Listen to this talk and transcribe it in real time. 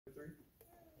chapter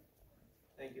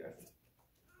 3? Thank you, Ashley.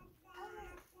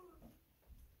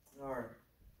 All right.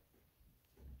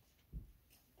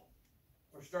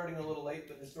 We're starting a little late,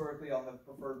 but historically I'll have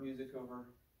preferred music over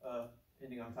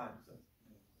ending on time, so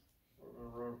we're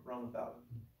going to run without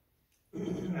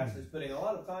it. Ashley's putting a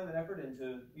lot of time and effort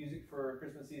into music for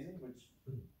Christmas season, which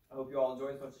I hope you all enjoy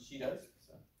as much as she does.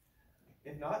 So,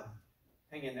 if not,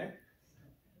 hang in there.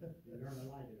 You'll learn to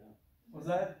like it, huh? What's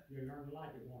that? You'll learn to like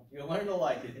it, won't you? You'll learn to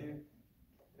like it.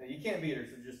 You can't beat her,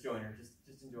 so just join her.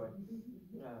 Just enjoy.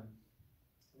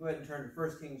 Go ahead and turn to 1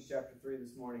 Kings chapter 3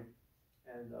 this morning.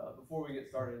 And before we get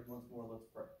started, once more, let's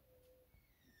pray.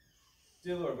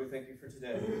 Dear Lord, we thank you for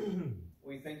today.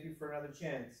 We thank you for another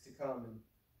chance to come and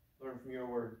learn from your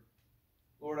word.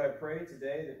 Lord, I pray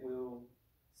today that we'll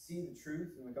see the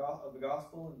truth of the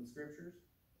gospel and the scriptures.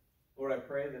 Lord, I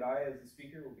pray that I, as the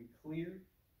speaker, will be clear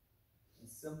and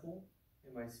simple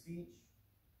in my speech.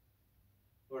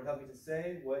 Lord, help me to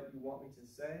say what you want me to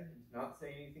say and to not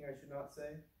say anything I should not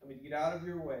say. Help me to get out of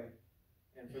your way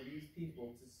and for these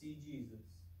people to see Jesus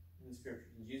in the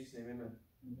scriptures. In Jesus' name, amen.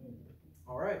 Amen.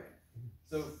 All right.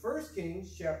 So 1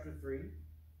 Kings chapter 3,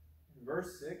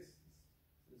 verse 6.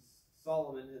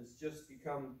 Solomon has just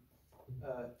become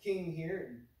king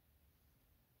here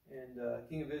and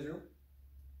king of Israel.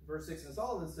 Verse 6, and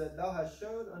Solomon said, Thou hast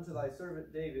showed unto thy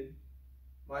servant David,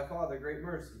 my father, great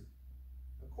mercy,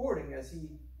 according as he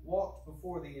walked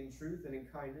before thee in truth and in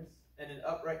kindness, and in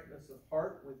uprightness of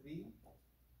heart with thee.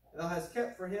 And thou hast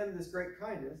kept for him this great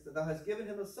kindness, that thou hast given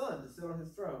him a son to sit on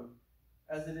his throne,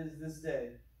 as it is this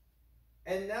day.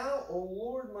 And now, O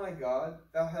Lord my God,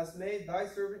 thou hast made thy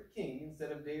servant king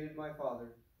instead of David my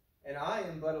father. And I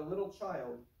am but a little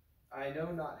child. I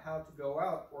know not how to go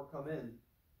out or come in.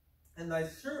 And thy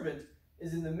servant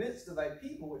is in the midst of thy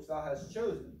people which thou hast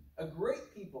chosen, a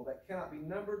great people that cannot be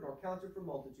numbered nor counted for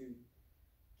multitude.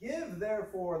 Give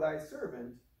therefore thy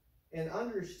servant an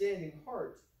understanding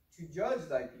heart to judge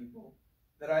thy people,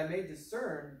 that I may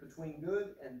discern between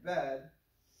good and bad,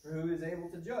 for who is able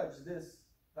to judge this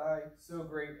thy so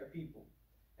great a people?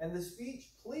 And the speech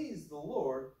pleased the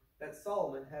Lord that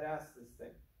Solomon had asked this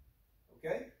thing.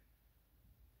 Okay?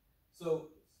 So,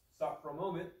 stop for a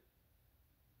moment.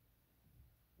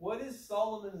 What is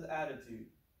Solomon's attitude?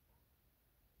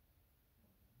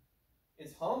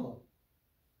 It's humble.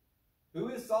 Who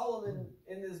is Solomon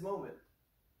in this moment?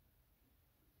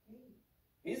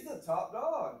 He's the top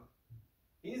dog.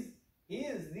 He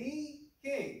is the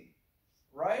king,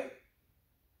 right?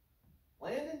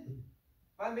 Landon,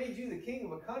 if I made you the king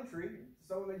of a country,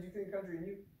 someone made you king of a country,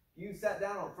 and you sat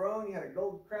down on a throne, you had a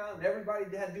gold crown, and everybody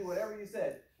had to do whatever you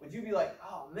said, would you be like,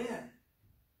 oh man,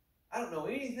 I don't know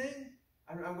anything.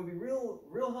 I'm going to be real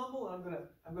humble, and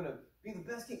I'm gonna be the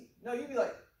best king. No, you'd be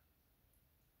like,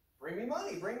 bring me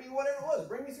money, bring me whatever it was,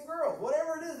 bring me some girls,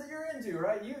 whatever it is that you're into,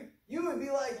 right? You would be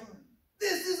like,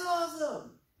 this is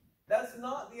awesome. That's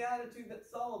not the attitude that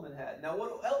Solomon had. Now,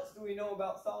 what else do we know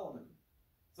about Solomon?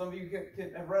 Some of you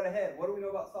can have read ahead. What do we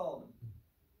know about Solomon?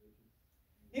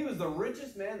 He was the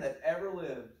richest man that ever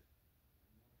lived.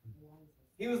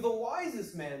 He was the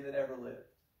wisest man that ever lived.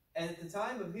 And at the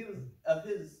time of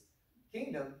his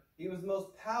kingdom, he was the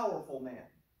most powerful man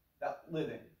that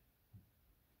living.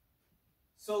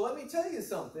 So let me tell you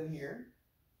something here.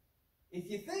 If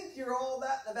you think you're all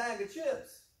that in a bag of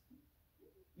chips,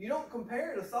 you don't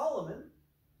compare to Solomon.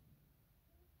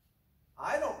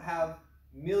 I don't have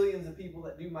millions of people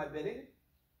that do my bidding.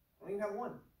 I don't even have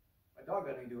one. My dog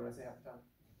doesn't even do what I say half the time.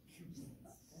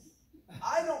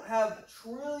 I don't have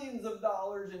trillions of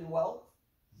dollars in wealth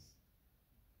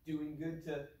doing good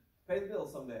to pay the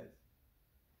bills some days.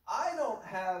 I don't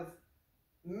have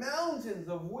mountains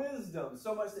of wisdom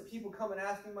so much that people come and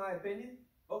ask me my opinion.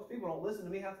 Folks, people don't listen to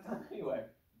me half the time anyway.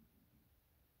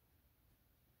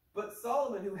 But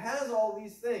Solomon, who has all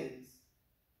these things,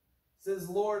 says,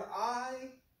 Lord,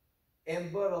 I am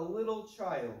but a little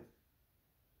child.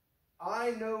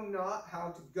 I know not how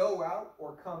to go out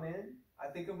or come in. I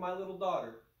think of my little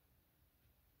daughter.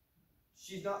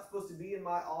 She's not supposed to be in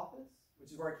my office,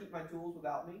 which is where I keep my tools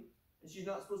without me. And she's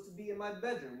not supposed to be in my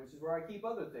bedroom, which is where I keep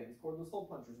other things, cordless hole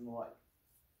punchers and the like,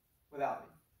 without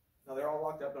me. Now, they're all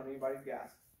locked up, don't anybody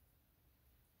gasp.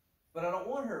 But I don't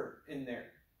want her in there.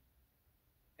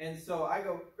 And so I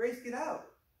go, Grace, get out.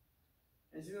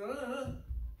 And she goes, no.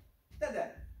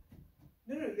 Dad.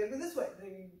 No, you gotta go this way.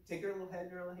 And you take her little head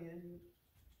in her little hand.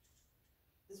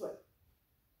 This way.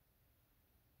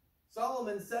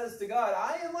 Solomon says to God,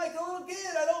 I am like a little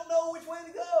kid. I don't know which way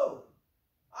to go.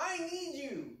 I need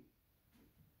you.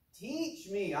 Teach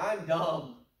me. I'm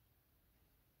dumb.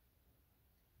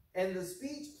 And the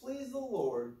speech pleased the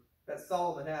Lord that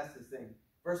Solomon asked this thing.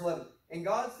 Verse 11, and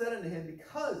God said unto him,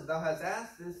 because thou hast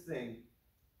asked this thing,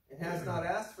 and hast not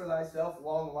asked for thyself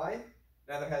long life,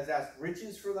 neither hast asked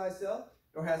riches for thyself,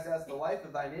 nor hast asked the life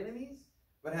of thine enemies,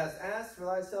 but hast asked for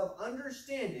thyself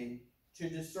understanding to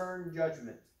discern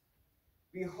judgment.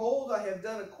 Behold, I have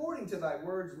done according to thy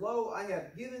words. Lo, I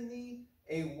have given thee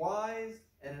a wise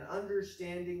and an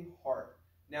understanding heart.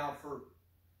 Now, for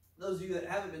those of you that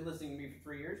haven't been listening to me for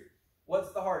 3 years,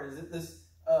 what's the heart? Is it this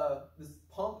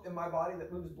pump in my body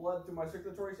that moves blood through my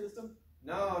circulatory system?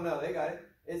 No, they got it.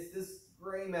 It's this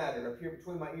gray matter up here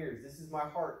between my ears. This is my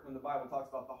heart when the Bible talks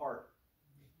about the heart.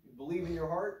 You believe in your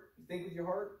heart? You think with your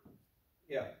heart?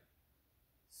 Yeah.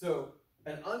 So,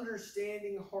 an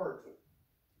understanding heart,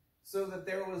 so that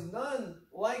there was none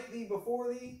like thee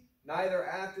before thee, neither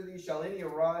after thee shall any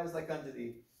arise like unto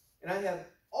thee. And I have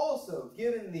also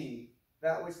given thee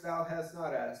that which thou hast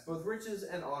not asked, both riches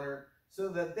and honor, so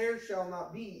that there shall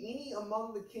not be any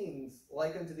among the kings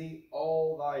like unto thee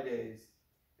all thy days.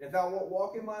 And if thou wilt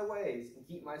walk in my ways, and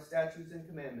keep my statutes and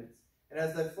commandments, and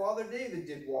as thy father David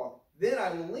did walk, then I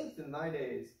will lengthen thy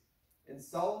days. And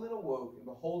Solomon awoke, and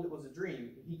behold, it was a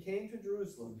dream. And he came to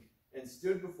Jerusalem, and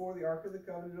stood before the ark of the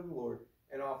covenant of the Lord,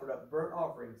 and offered up burnt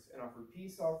offerings, and offered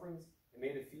peace offerings, and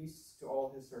made a feast to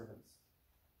all his servants.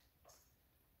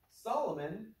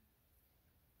 Solomon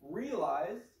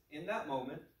realized in that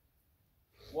moment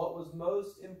what was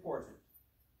most important,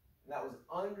 and that was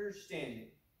understanding.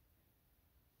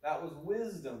 That was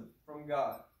wisdom from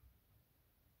God.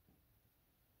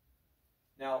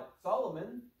 Now,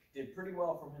 Solomon did pretty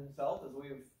well from himself, as we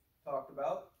have talked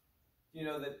about. You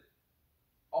know that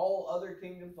all other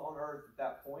kingdoms on earth at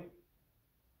that point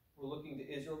were looking to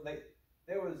Israel.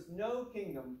 There was no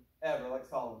kingdom ever like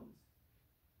Solomon's.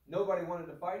 Nobody wanted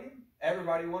to fight him.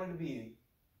 Everybody wanted to beat him.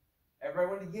 Everybody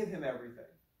wanted to give him everything.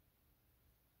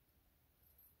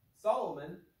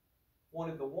 Solomon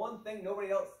wanted the one thing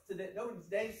nobody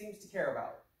today seems to care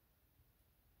about.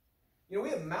 You know, we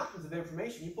have mountains of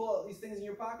information. You pull out these things in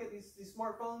your pocket, these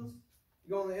smartphones, you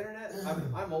go on the internet.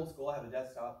 I'm old school, I have a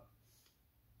desktop.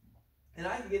 And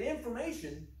I can get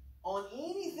information on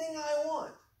anything I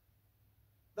want.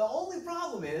 The only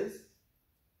problem is,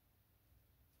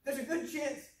 there's a good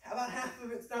chance about half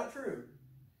of it's not true.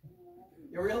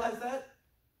 You realize that?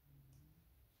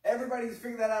 Everybody's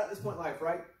figured that out at this point in life,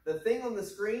 right? The thing on the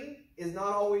screen is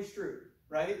not always true,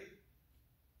 right?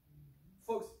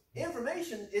 Folks,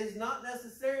 information is not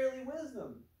necessarily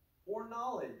wisdom or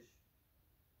knowledge.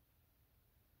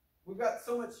 We've got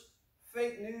so much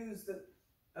fake news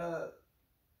that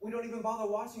we don't even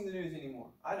bother watching the news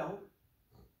anymore. I don't.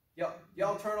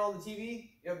 Y'all turn on the TV.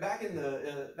 You know, back in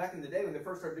the day when they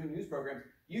first started doing news programs,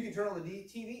 you could turn on the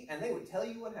TV and they would tell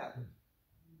you what happened.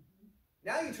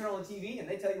 Now you turn on the TV and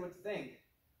they tell you what to think.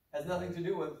 Has nothing to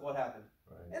do with what happened.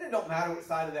 Right. And it don't matter which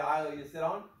side of the aisle you sit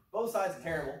on. Both sides are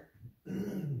terrible.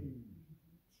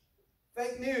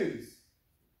 Fake news.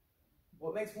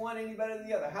 What makes one any better than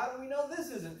the other? How do we know this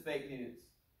isn't fake news?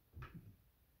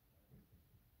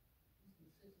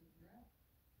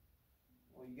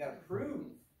 Well, you got to prove.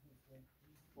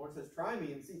 The Lord says, try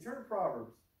me and see. Turn to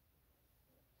Proverbs.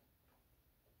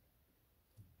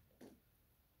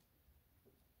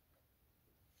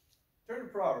 Turn to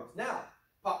Proverbs. Now,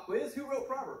 pop quiz, who wrote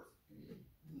Proverbs?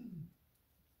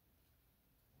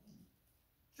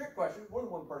 Trick question, more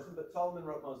than one person, but Solomon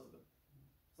wrote most of them.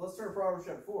 So let's turn to Proverbs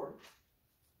chapter 4.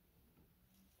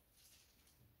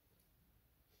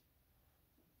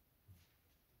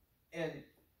 And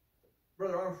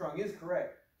Brother Armstrong is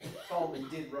correct. Solomon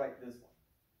did write this one.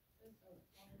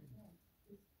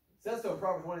 It says so in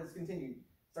Proverbs 1, it's continued.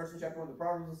 Starts in chapter 1, the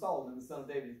Proverbs of Solomon, the son of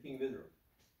David, the king of Israel.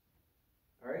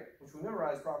 Alright, which we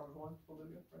memorized Proverbs 1 a little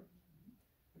bit ago,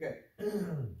 right?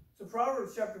 Okay. So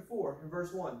Proverbs chapter 4 and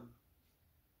verse 1.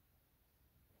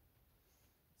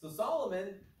 So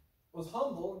Solomon was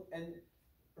humble and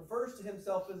refers to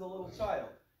himself as a little child.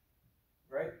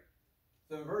 Right?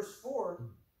 So in verse 4,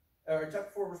 or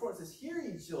chapter 4, verse 4, it says, hear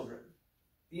ye children,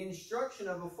 the instruction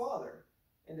of a father,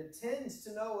 and attend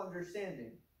to know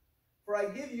understanding. For I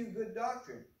give you good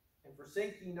doctrine, and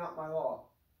forsake ye not my law.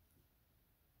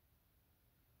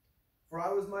 For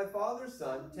I was my father's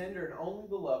son, tender and only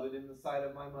beloved in the sight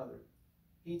of my mother.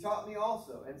 He taught me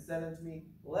also, and said unto me,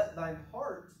 let thine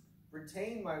heart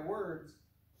retain my words,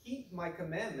 keep my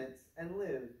commandments, and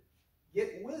live.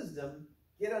 Get wisdom,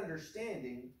 get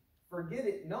understanding, forget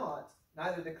it not,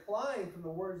 neither decline from the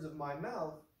words of my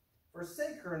mouth.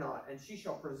 Forsake her not, and she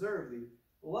shall preserve thee.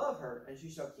 Love her, and she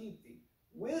shall keep thee.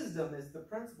 Wisdom is the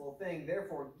principal thing,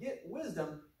 therefore get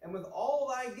wisdom, and with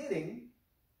all thy getting,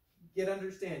 get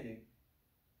understanding.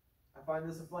 I find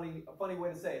this a funny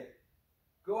way to say it.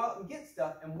 go out and get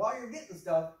stuff, and while you're getting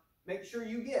stuff, make sure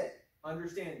you get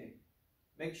understanding.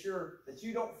 Make sure that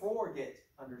you don't forget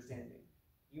understanding.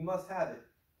 You must have it.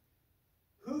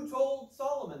 Who told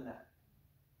Solomon that?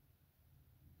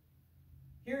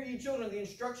 Hear ye children, the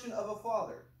instruction of a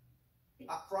father.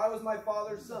 For I was my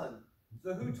father's son.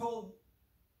 So who told?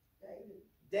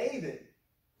 David.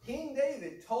 King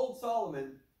David told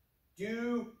Solomon,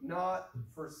 do not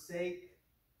forsake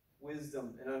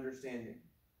wisdom and understanding.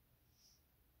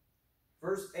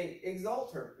 Verse 8,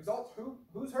 exalt her. Exalt who?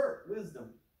 Who's her? Wisdom.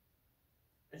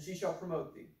 And she shall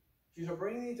promote thee. She shall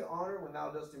bring thee to honor when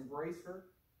thou dost embrace her.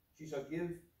 She shall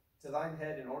give to thine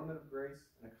head an ornament of grace,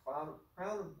 and a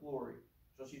crown of glory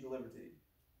shall she deliver to thee.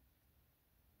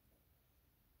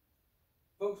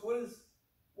 Folks,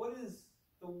 what is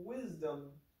the wisdom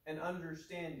and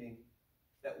understanding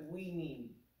that we need?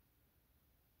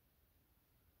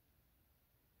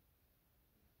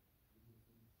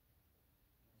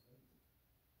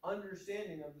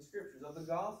 Understanding of the scriptures, of the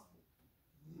gospel.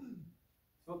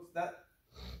 Folks,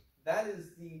 that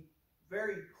is the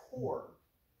very core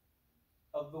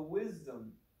of the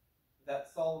wisdom that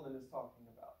Solomon is talking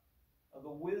about. Of the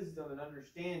wisdom and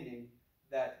understanding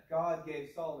that God gave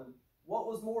Solomon. What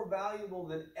was more valuable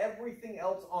than everything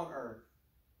else on earth?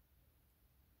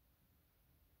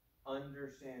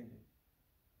 Understanding.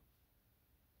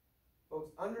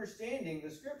 Folks, understanding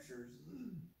the scriptures,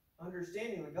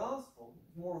 understanding the gospel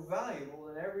is more valuable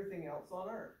than everything else on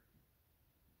earth.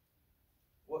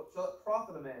 What shall it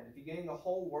profit a man if he gain the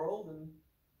whole world and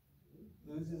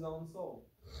lose his own soul?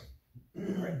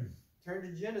 All right. Turn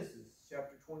to Genesis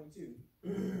chapter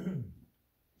 22.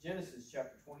 Genesis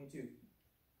chapter 22.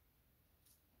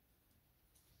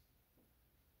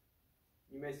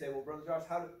 You may say, well, Brother Josh,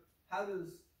 how does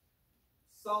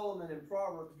Solomon and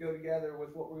Proverbs go together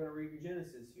with what we're going to read in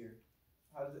Genesis here?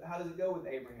 How does it go with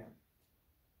Abraham?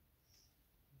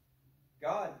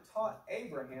 God taught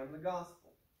Abraham the gospel.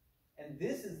 And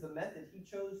this is the method he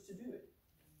chose to do it.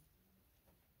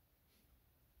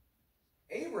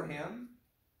 Abraham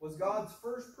was God's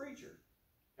first preacher.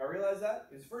 Y'all realize that?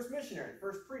 He was first missionary,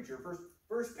 first preacher,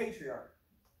 first patriarch.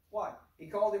 Why? He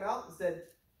called him out and said,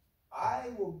 I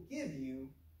will give you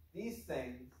these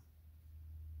things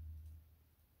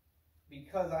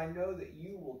because I know that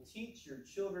you will teach your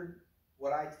children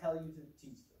what I tell you to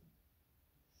teach them.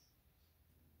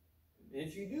 And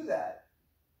if you do that,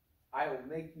 I will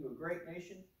make you a great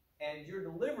nation, and your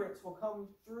deliverance will come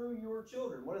through your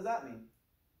children. What does that mean?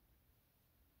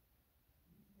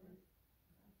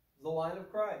 The line of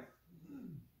Christ.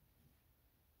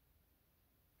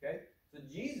 Okay? So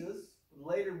Jesus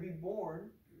would later be born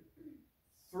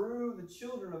through the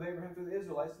children of Abraham, through the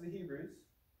Israelites, through the Hebrews.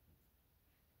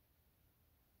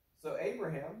 So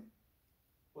Abraham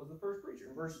was the first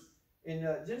preacher. In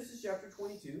Genesis chapter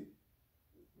 22,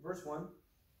 verse 1,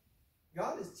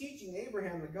 God is teaching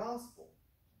Abraham the gospel.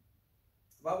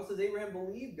 The Bible says Abraham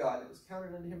believed God, and it was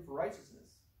counted unto him for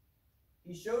righteousness.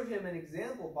 He showed him an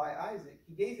example by Isaac.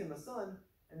 He gave him a son,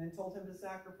 and then told him to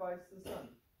sacrifice the son.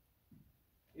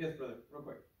 Yes, brother, real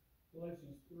quick.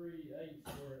 Galatians 3:8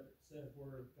 where it says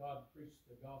where God preached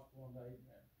the gospel unto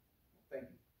Abraham. Thank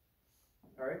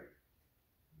you. All right.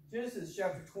 Genesis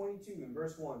chapter 22 and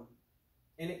verse 1.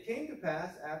 And it came to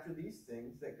pass after these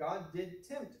things that God did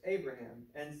tempt Abraham,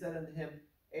 and said unto him,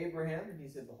 Abraham, and he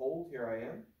said, behold, here I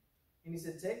am. And he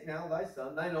said, take now thy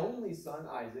son, thine only son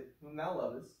Isaac, whom thou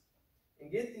lovest,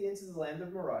 and get thee into the land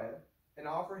of Moriah, and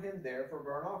offer him there for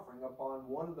burnt offering upon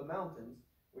one of the mountains,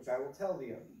 which I will tell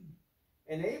thee of.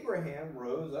 And Abraham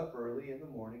rose up early in the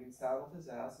morning, and saddled his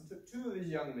ass, and took 2 of his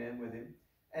young men with him,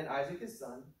 and Isaac his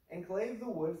son, and clave the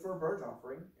wood for a burnt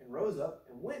offering, and rose up,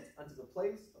 and went unto the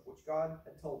place of which God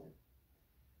had told him.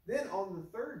 Then on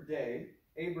the 3rd day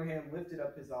Abraham lifted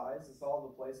up his eyes, and saw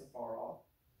the place afar off.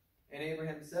 And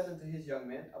Abraham said unto his young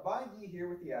men, abide ye here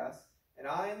with the ass, and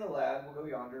I and the lad will go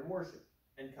yonder and worship,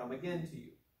 and come again to you.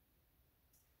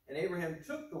 And Abraham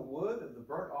took the wood of the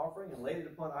burnt offering, and laid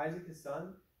it upon Isaac his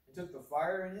son, and took the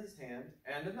fire in his hand,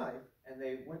 and a knife, and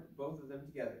they went both of them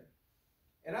together.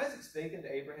 And Isaac spake unto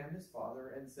Abraham his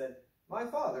father, and said, my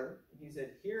father. And he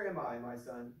said, here am I, my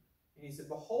son. And he said,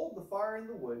 behold the fire and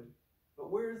the wood,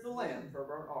 but where is the lamb for a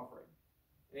burnt offering?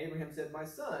 And Abraham said, my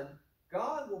son,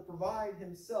 God will provide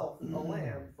himself a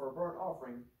lamb for a burnt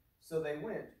offering. So they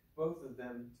went, both of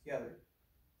them together.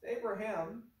 So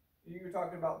Abraham, you were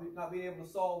talking about not being able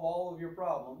to solve all of your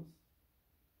problems.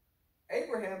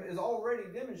 Abraham is already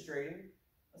demonstrating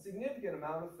a significant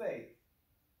amount of faith.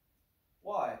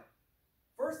 Why?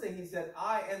 First thing he said,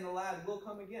 I and the lad will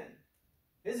come again.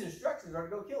 His instructions are to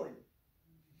go kill him.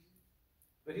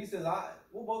 But he says,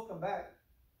 we'll both come back.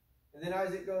 And then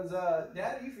Isaac goes,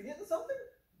 Dad, are you forgetting something?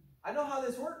 I know how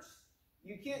this works.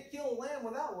 You can't kill a lamb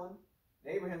without one.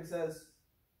 And Abraham says,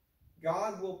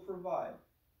 God will provide.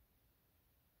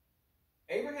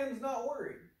 Abraham's not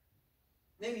worried.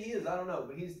 Maybe he is, I don't know.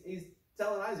 But he's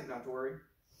telling Isaac not to worry.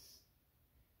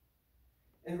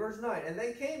 In verse 9, and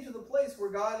they came to the place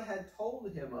where God had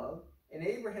told him of, and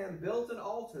Abraham built an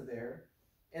altar there,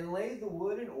 and laid the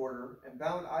wood in order, and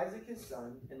bound Isaac his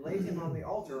son, and laid him on the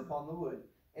altar upon the wood.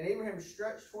 And Abraham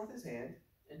stretched forth his hand,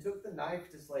 and took the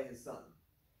knife to slay his son.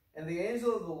 And the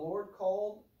angel of the Lord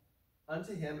called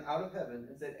unto him out of heaven,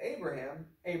 and said, Abraham,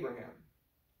 Abraham.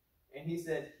 And he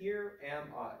said, Here am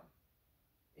I.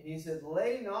 And he said,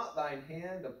 Lay not thine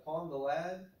hand upon the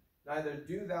lad, neither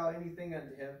do thou anything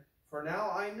unto him. For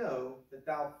now I know that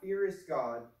thou fearest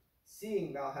God,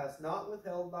 seeing thou hast not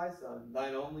withheld thy son,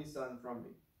 thine only son, from me.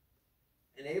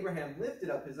 And Abraham lifted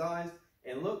up his eyes,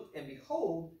 and looked, and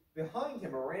behold, behind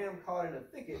him a ram caught in a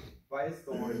thicket by his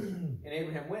thorns. And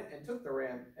Abraham went and took the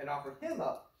ram, and offered him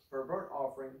up for a burnt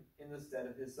offering in the stead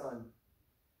of his son.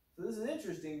 So this is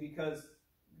interesting because,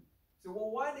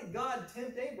 why did God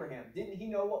tempt Abraham? Didn't he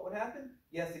know what would happen?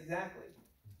 Yes, exactly.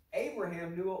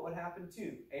 Abraham knew what would happen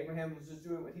too. Abraham was just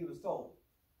doing what he was told.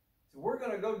 So we're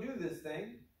going to go do this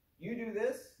thing. You do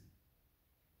this.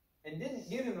 And didn't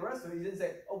give him the rest of it. He didn't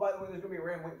say, oh, by the way, there's going to be a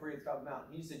ram waiting for you at the top of the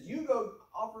mountain. He said, you go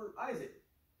offer Isaac.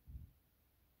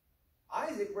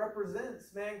 Isaac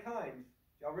represents mankind.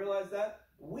 Y'all realize that?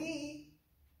 We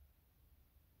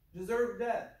deserve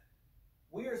death.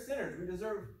 We are sinners. We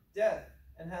deserve death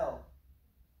and hell.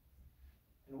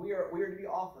 And we are to be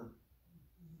offered.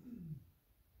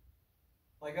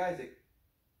 Like Isaac.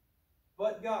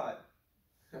 But God.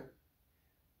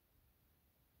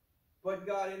 But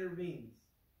God intervenes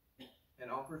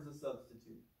and offers a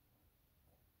substitute.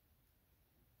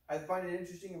 I find it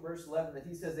interesting in verse 11 that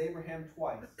he says Abraham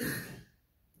twice.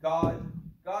 God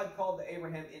called to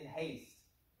Abraham in haste.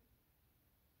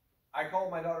 I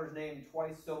called my daughter's name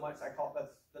twice so much,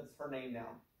 that's her name now.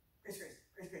 Grace.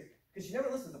 Because she never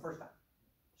listens the first time.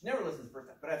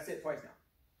 But I've said it twice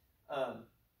now.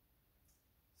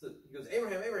 So he goes,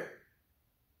 Abraham.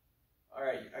 All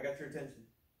right, I got your attention.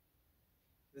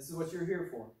 This is what you're here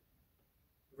for.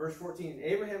 Verse 14,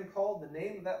 Abraham called the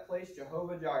name of that place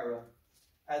Jehovah-Jireh,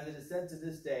 as it is said to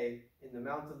this day, in the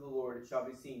mount of the Lord it shall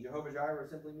be seen. Jehovah-Jireh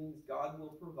simply means God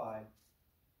will provide.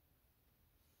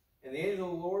 And the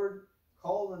angel of the Lord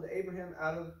called unto Abraham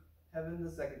out of heaven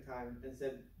the second time, and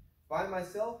said, By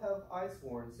myself have I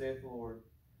sworn, saith the Lord,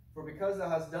 for because thou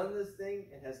hast done this thing,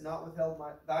 and hast not withheld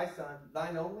thy son,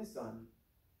 thine only son,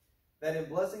 that in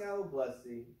blessing I will bless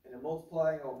thee, and in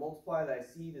multiplying I will multiply thy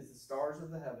seed as the stars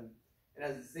of the heaven, and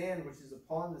as the sand which is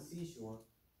upon the seashore.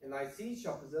 And thy seed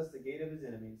shall possess the gate of his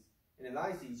enemies, and in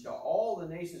thy seed shall all the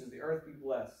nations of the earth be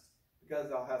blessed, because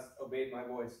thou hast obeyed my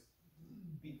voice.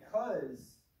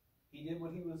 Because he did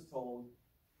what he was told,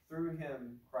 through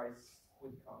him Christ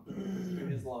would come, through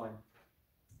his line.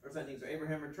 Verse 19, so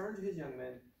Abraham returned to his young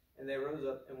men, and they rose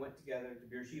up and went together to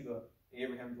Beersheba, and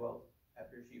Abraham dwelt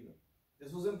at Beersheba.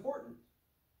 This was important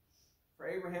for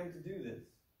Abraham to do this,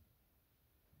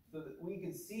 so that we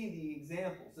could see the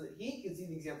example, so that he could see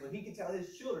the example, so he could tell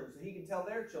his children, so he could tell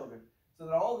their children, so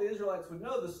that all the Israelites would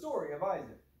know the story of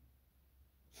Isaac.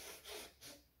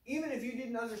 Even if you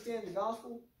didn't understand the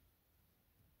gospel,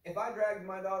 if I dragged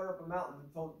my daughter up a mountain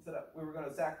and said we were going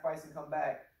to sacrifice and come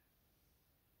back,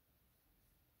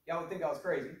 y'all would think I was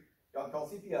crazy. Y'all would call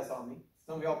CPS on me.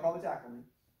 Some of y'all would probably tackle me.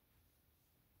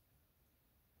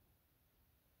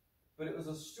 But it was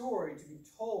a story to be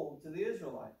told to the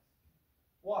Israelites.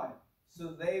 Why? So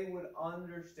they would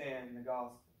understand the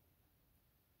gospel.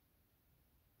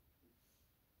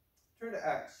 Turn to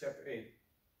Acts chapter 8.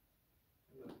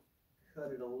 I'm going to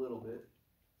cut it a little bit.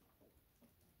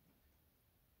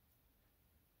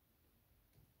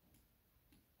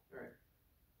 All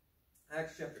right.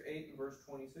 Acts chapter 8 and verse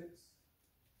 26.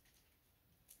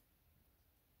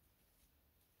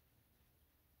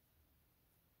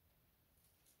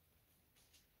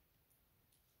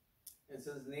 It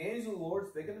says, and the angel of the Lord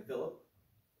spake unto Philip.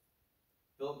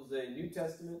 Philip is a New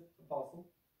Testament apostle.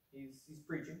 He's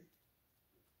preaching.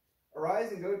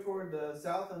 Arise and go toward the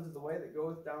south unto the way that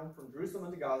goeth down from Jerusalem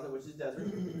unto Gaza, which is desert.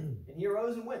 And he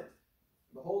arose and went.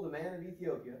 Behold, a man of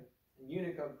Ethiopia, an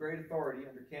eunuch of great authority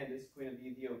under Candace, queen of the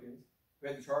Ethiopians, who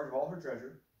had the charge of all her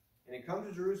treasure, and had come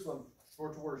to Jerusalem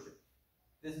for to worship.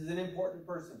 This is an important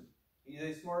person. He's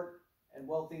a smart and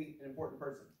wealthy and important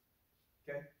person.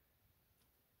 Okay?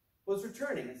 Was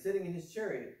returning and sitting in his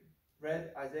chariot,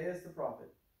 read Isaiah the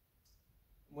prophet.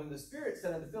 When the Spirit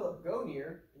said unto Philip, Go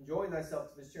near, and join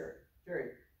thyself to this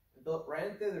chariot. And Philip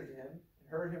ran thither to him, and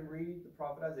heard him read the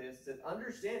prophet Isaiah, said,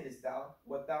 Understandest thou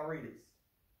what thou readest?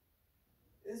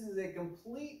 This is a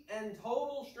complete and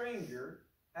total stranger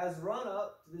has run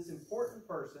up to this important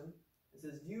person and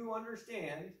says, do you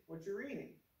understand what you're reading?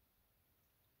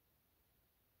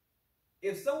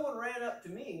 If someone ran up to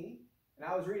me and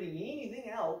I was reading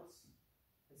anything else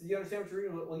and said, you understand what you're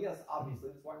reading? Well, yes, obviously,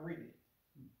 that's why I'm reading it.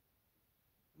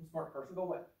 I'm a smart person, go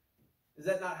away. Is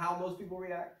that not how most people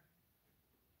react?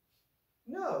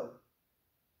 No.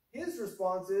 His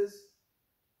response is,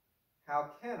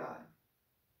 how can I,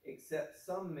 except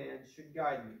some man should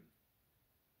guide me?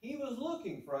 He was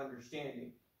looking for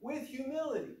understanding with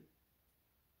humility.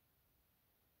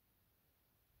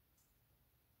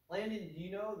 Landon, do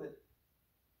you know that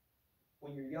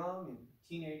when you're young and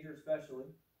teenager especially,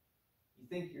 you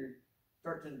think you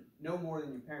start to know more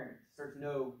than your parents, start to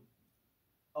know.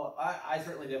 Oh, I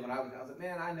certainly did when I was like,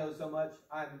 man, I know so much.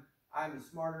 I'm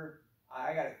smarter.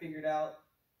 I got it figured out.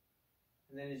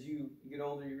 And then as you get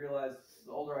older, you realize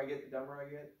the older I get, the dumber I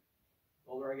get.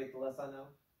 The older I get, the less I know.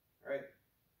 Right?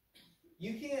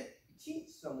 You can't teach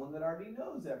someone that already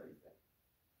knows everything.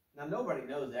 Now, nobody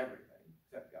knows everything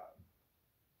except God.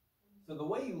 So the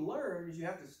way you learn is you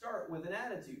have to start with an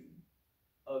attitude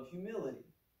of humility.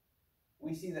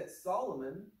 We see that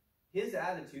Solomon, his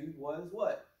attitude was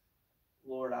what?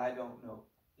 Lord, I don't know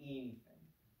anything.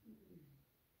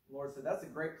 The Lord said, that's a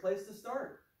great place to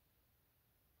start.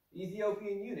 The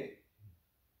Ethiopian eunuch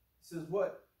says,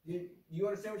 what? Do you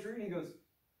understand what you're reading? He goes,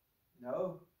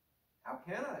 no. How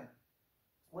can I?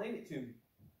 Explain it to me.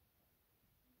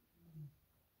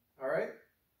 All right?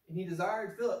 And he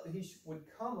desired Philip that he would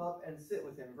come up and sit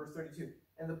with him. Verse 32.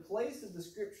 And the place of the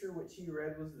scripture which he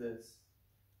read was this.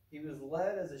 He was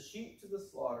led as a sheep to the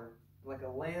slaughter, and like a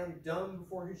lamb dumb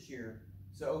before his shearer,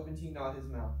 so opened he not his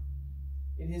mouth.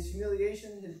 In his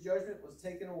humiliation his judgment was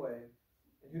taken away,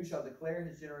 and who shall declare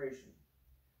his generation?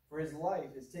 For his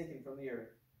life is taken from the earth.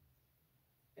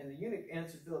 And the eunuch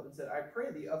answered Philip and said, I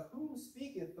pray thee, of whom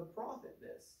speaketh the prophet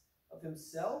this? Of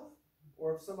himself,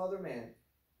 or of some other man?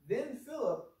 Then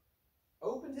Philip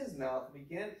opened his mouth and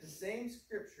began the same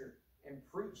scripture, and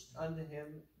preached unto him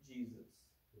Jesus.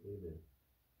 Amen.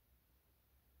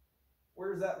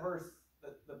 Where's that verse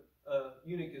that the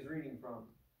eunuch is reading from?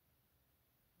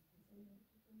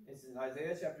 It's in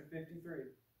Isaiah chapter 53.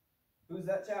 Who's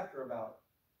that chapter about?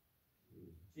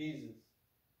 Jesus.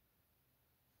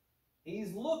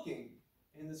 He's looking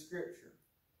in the scripture.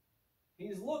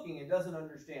 He's looking and doesn't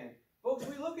understand. Folks,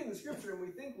 we look in the scripture and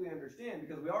we think we understand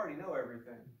because we already know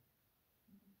everything.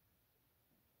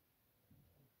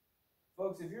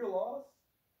 Folks, if you're lost,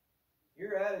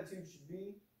 your attitude should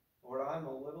be, Lord, I'm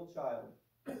a little child.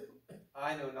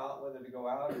 I know not whether to go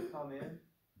out or come in.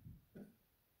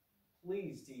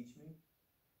 Please teach me.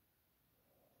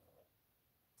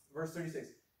 Verse 36.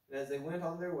 And as they went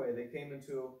on their way, they came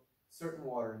into a certain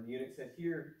water. And the eunuch said,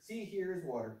 See, here is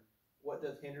water. What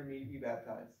doth hinder me to be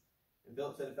baptized? And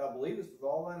Philip said, If thou believest with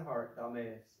all thine heart, thou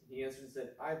mayest. And he answered and said,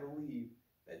 I believe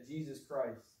that Jesus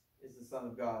Christ is the Son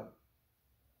of God.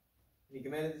 And he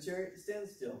commanded the chariot to stand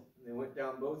still. And they went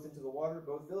down both into the water,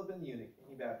 both Philip and the eunuch, and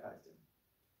he baptized him.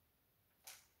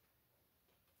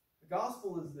 The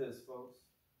gospel is this, folks.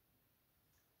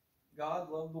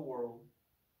 God loved the world,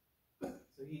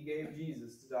 so he gave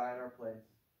Jesus to die in our place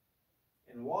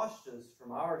and washed us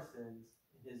from our sins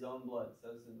in his own blood. It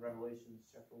says in Revelation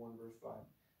chapter 1, verse 5.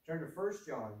 Turn to 1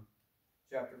 John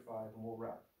chapter 5 and we'll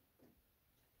wrap.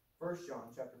 1 John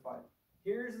chapter 5.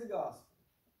 Here's the gospel.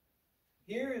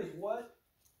 Here is what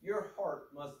your heart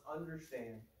must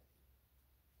understand.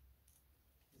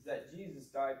 Is that Jesus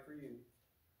died for you.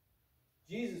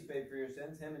 Jesus paid for your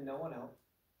sins, him and no one else.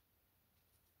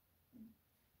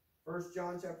 1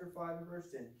 John chapter 5 and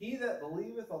verse 10. He that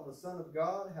believeth on the Son of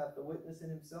God hath the witness in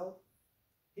himself.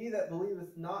 He that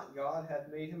believeth not God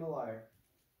hath made him a liar,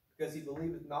 because he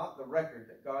believeth not the record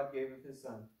that God gave of his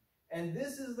Son. And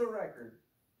this is the record,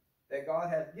 that God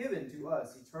hath given to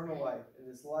us eternal life,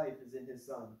 and this life is in his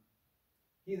Son.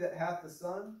 He that hath the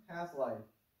Son hath life,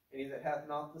 and he that hath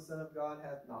not the Son of God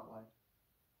hath not life.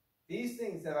 These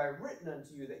things have I written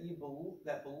unto you, that ye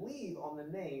that believe on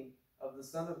the name of the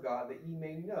Son of God, that ye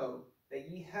may know that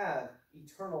ye have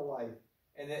eternal life,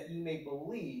 and that ye may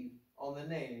believe on the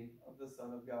name of the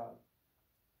Son of God.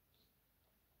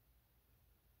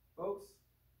 Folks,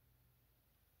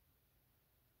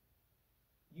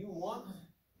 you want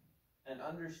an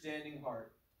understanding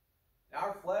heart.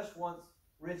 Our flesh wants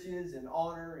riches and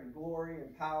honor and glory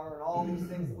and power and all these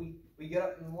things that we get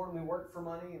up in the morning, we work for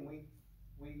money, and we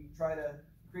try to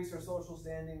increase our social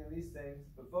standing and these things.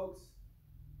 But folks,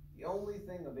 the only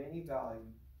thing of any value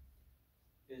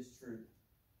is truth.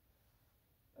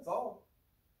 That's all.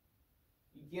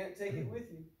 You can't take it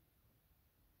with you.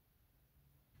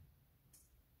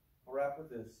 I'll wrap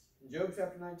with this. In Job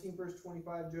chapter 19, verse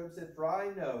 25, Job said, "For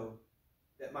I know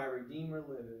that my Redeemer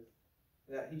liveth,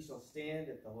 and that he shall stand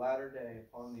at the latter day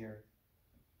upon the earth."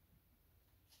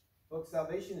 Folks,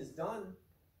 salvation is done.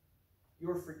 You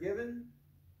are forgiven.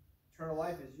 Eternal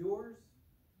life is yours.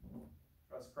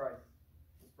 Trust Christ.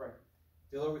 Let's pray.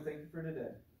 Dear Lord, we thank you for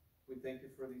today. We thank you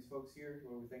for these folks here.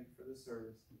 Lord, we thank you for this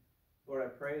service. Lord, I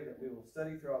pray that we will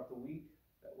study throughout the week,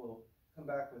 that we'll come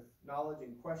back with knowledge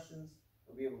and questions.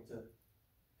 We'll be able to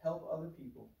help other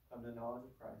people come to the knowledge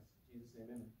of Christ. In Jesus' name,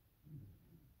 amen.